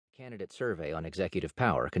candidate survey on executive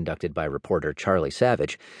power conducted by reporter Charlie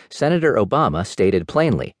Savage, Senator Obama stated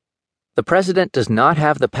plainly, "The president does not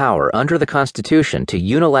have the power under the Constitution to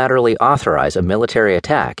unilaterally authorize a military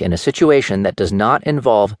attack in a situation that does not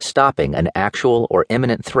involve stopping an actual or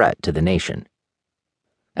imminent threat to the nation."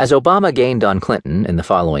 As Obama gained on Clinton in the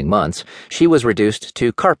following months, she was reduced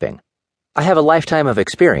to carping. "I have a lifetime of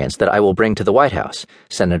experience that I will bring to the White House.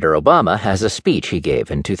 Senator Obama has a speech he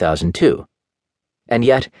gave in 2002. And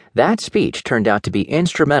yet, that speech turned out to be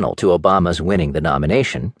instrumental to Obama's winning the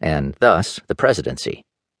nomination, and thus the presidency.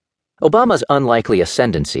 Obama's unlikely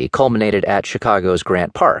ascendancy culminated at Chicago's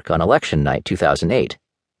Grant Park on election night 2008.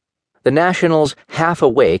 The Nationals' "Half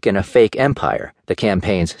Awake in a Fake Empire," the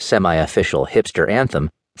campaign's semi-official hipster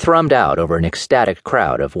anthem, thrummed out over an ecstatic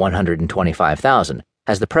crowd of 125,000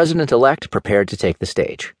 as the president-elect prepared to take the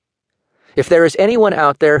stage. If there is anyone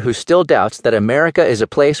out there who still doubts that America is a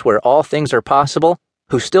place where all things are possible,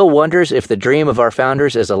 who still wonders if the dream of our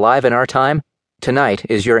founders is alive in our time, tonight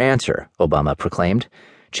is your answer, Obama proclaimed.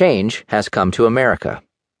 Change has come to America.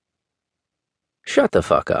 "Shut the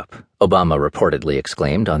fuck up," Obama reportedly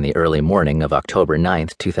exclaimed on the early morning of October 9,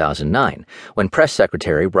 2009, when Press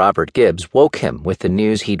Secretary Robert Gibbs woke him with the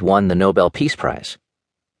news he'd won the Nobel Peace Prize.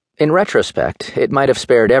 In retrospect, it might have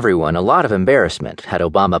spared everyone a lot of embarrassment had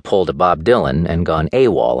Obama pulled a Bob Dylan and gone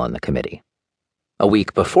AWOL on the committee. A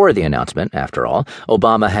week before the announcement, after all,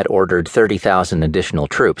 Obama had ordered 30,000 additional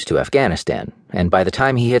troops to Afghanistan, and by the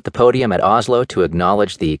time he hit the podium at Oslo to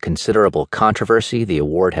acknowledge the considerable controversy the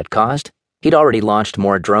award had caused, he'd already launched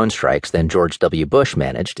more drone strikes than George W. Bush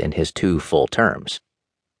managed in his 2 full terms.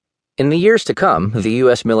 In the years to come, the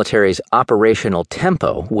U.S. military's operational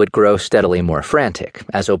tempo would grow steadily more frantic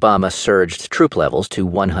as Obama surged troop levels to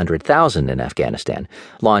 100,000 in Afghanistan,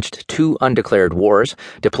 launched 2 undeclared wars,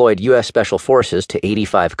 deployed U.S. Special Forces to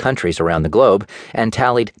 85 countries around the globe, and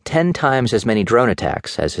tallied 10 times as many drone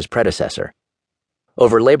attacks as his predecessor.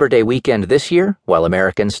 Over Labor Day weekend this year, while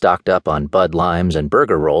Americans stocked up on Bud Limes and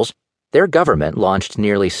burger rolls, their government launched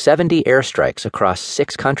nearly 70 airstrikes across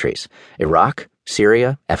 6 countries: Iraq,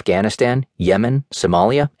 Syria, Afghanistan, Yemen,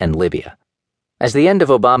 Somalia, and Libya. As the end of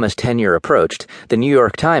Obama's tenure approached, the New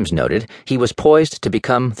York Times noted he was poised to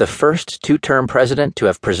become the first 2-term president to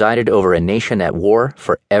have presided over a nation at war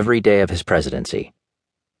for every day of his presidency.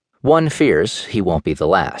 One fears he won't be the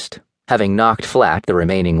last. Having knocked flat the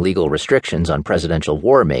remaining legal restrictions on presidential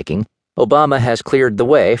war-making, Obama has cleared the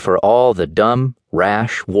way for all the dumb,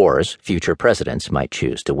 rash wars future presidents might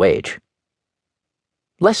choose to wage.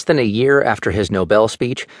 Less than a year after his Nobel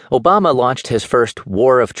speech, Obama launched his first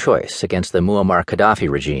war of choice against the Muammar Gaddafi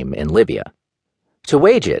regime in Libya. To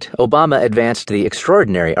wage it, Obama advanced the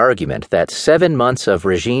extraordinary argument that 7 months of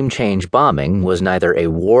regime change bombing was neither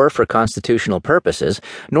a war for constitutional purposes,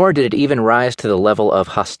 nor did it even rise to the level of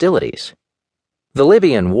hostilities. The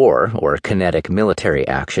Libyan war, or kinetic military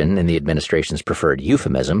action in the administration's preferred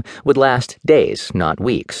euphemism, would last days, not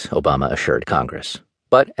weeks, Obama assured Congress.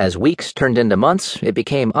 But as weeks turned into months, it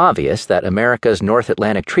became obvious that America's North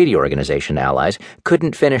Atlantic Treaty Organization allies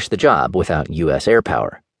couldn't finish the job without U.S. air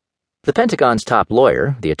power. The Pentagon's top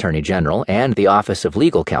lawyer, the Attorney General, and the Office of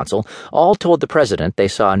Legal Counsel all told the president they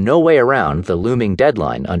saw no way around the looming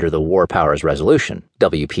deadline under the War Powers Resolution,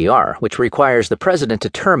 WPR, which requires the president to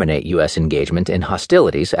terminate U.S. engagement in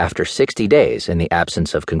hostilities after 60 days in the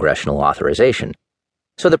absence of congressional authorization.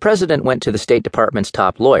 So the president went to the State Department's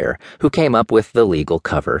top lawyer, who came up with the legal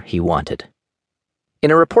cover he wanted.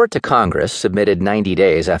 In a report to Congress submitted 90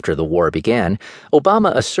 days after the war began,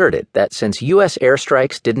 Obama asserted that since U.S.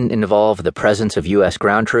 airstrikes didn't involve the presence of U.S.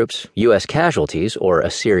 ground troops, U.S. casualties, or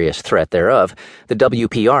a serious threat thereof, the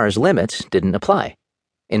WPR's limits didn't apply.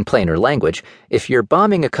 In plainer language, if you're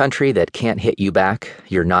bombing a country that can't hit you back,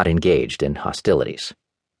 you're not engaged in hostilities.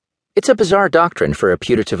 It's a bizarre doctrine for a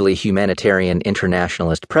putatively humanitarian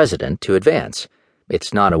internationalist president to advance.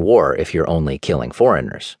 It's not a war if you're only killing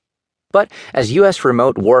foreigners. But as U.S.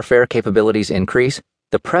 remote warfare capabilities increase,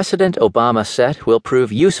 the precedent Obama set will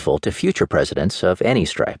prove useful to future presidents of any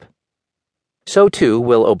stripe. So too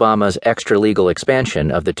will Obama's extra-legal expansion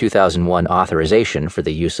of the 2001 Authorization for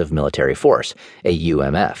the Use of Military Force,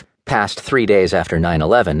 AUMF, passed 3 days after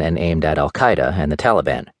 9/11 and aimed at al-Qaeda and the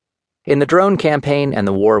Taliban. In the drone campaign and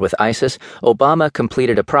the war with ISIS, Obama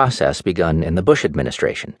completed a process begun in the Bush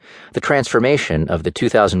administration, the transformation of the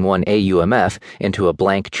 2001 AUMF into a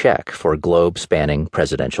blank check for globe-spanning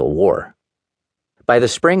presidential war. By the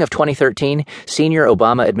spring of 2013, senior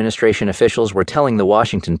Obama administration officials were telling the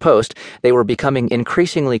Washington Post they were becoming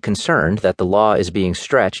increasingly concerned that the law is being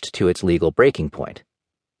stretched to its legal breaking point.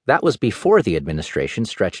 That was before the administration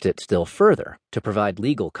stretched it still further to provide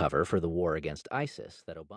legal cover for the war against ISIS that Obama